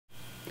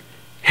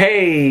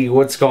Hey,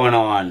 what's going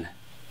on?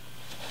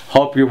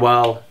 Hope you're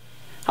well.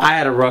 I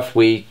had a rough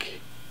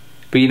week,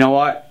 but you know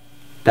what?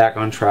 Back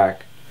on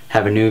track.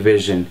 Have a new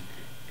vision.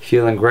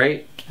 Feeling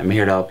great? I'm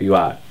here to help you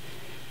out.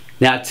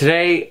 Now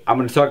today, I'm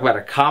going to talk about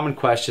a common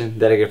question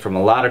that I get from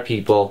a lot of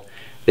people.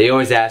 They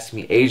always ask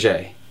me,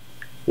 AJ,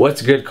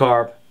 what's a good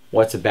carb?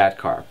 What's a bad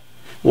carb?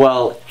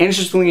 Well,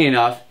 interestingly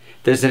enough,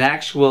 there's an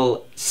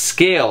actual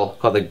scale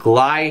called the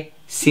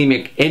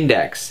glycemic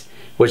index,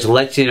 which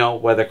lets you know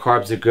whether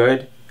carbs are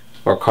good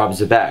or carbs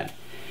are bad.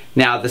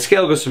 Now, the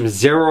scale goes from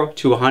 0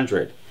 to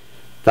 100.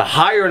 The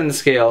higher in the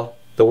scale,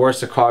 the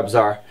worse the carbs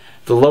are.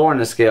 The lower in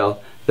the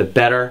scale, the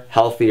better,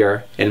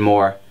 healthier, and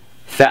more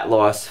fat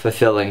loss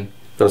fulfilling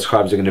those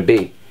carbs are going to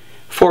be.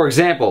 For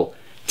example,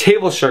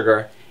 table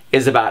sugar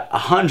is about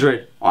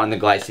 100 on the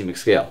glycemic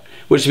scale,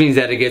 which means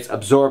that it gets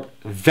absorbed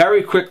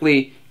very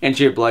quickly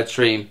into your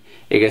bloodstream.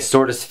 It gets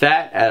stored as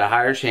fat at a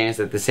higher chance.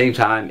 At the same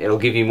time, it'll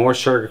give you more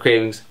sugar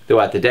cravings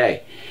throughout the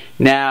day.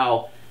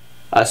 Now,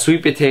 a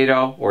sweet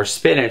potato or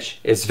spinach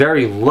is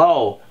very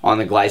low on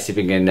the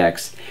glycemic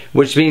index,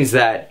 which means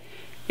that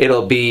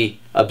it'll be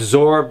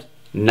absorbed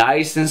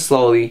nice and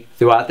slowly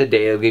throughout the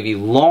day. It'll give you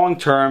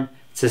long-term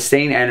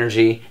sustained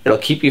energy. It'll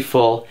keep you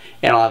full,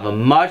 and it'll have a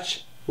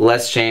much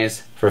less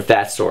chance for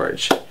fat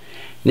storage.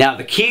 Now,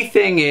 the key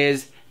thing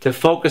is to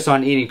focus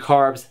on eating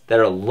carbs that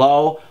are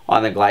low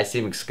on the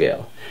glycemic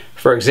scale.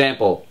 For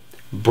example,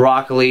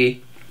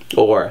 broccoli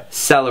or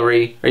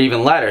celery or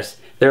even lettuce,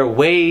 they're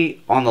way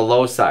on the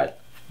low side,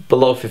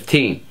 below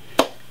 15.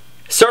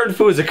 Certain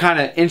foods are kind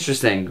of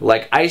interesting,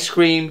 like ice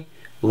cream,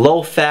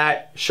 low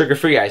fat,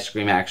 sugar-free ice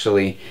cream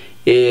actually,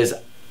 is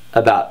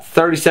about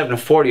 37 to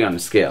 40 on the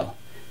scale.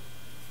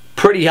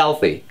 Pretty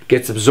healthy,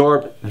 gets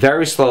absorbed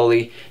very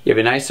slowly. You have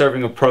a nice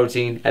serving of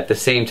protein. At the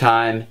same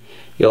time,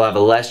 you'll have a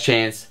less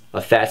chance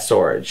of fat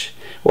storage.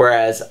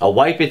 Whereas a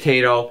white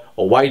potato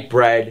or white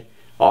bread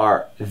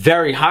are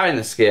very high on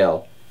the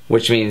scale,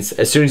 which means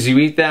as soon as you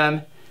eat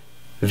them,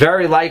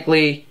 very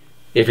likely,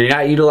 if you're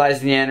not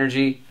utilizing the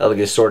energy, it'll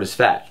get stored as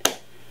fat.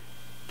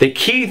 The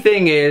key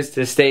thing is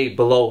to stay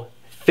below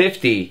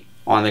 50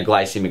 on the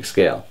glycemic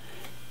scale.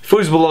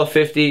 Foods below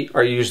 50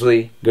 are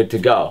usually good to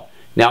go.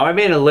 Now, I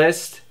made a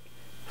list.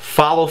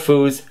 Follow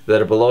foods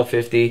that are below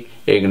 50,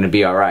 you're going to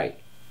be alright.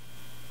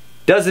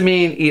 Doesn't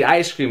mean eat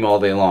ice cream all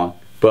day long,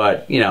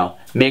 but you know,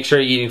 make sure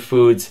you're eating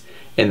foods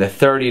in the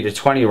 30 to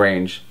 20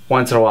 range.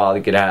 Once in a while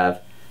you could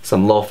have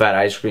some low-fat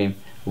ice cream.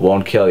 It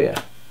won't kill you.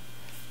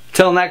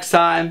 Till next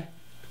time,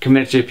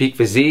 commit to your peak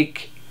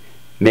physique.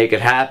 Make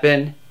it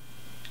happen.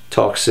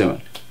 Talk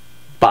soon.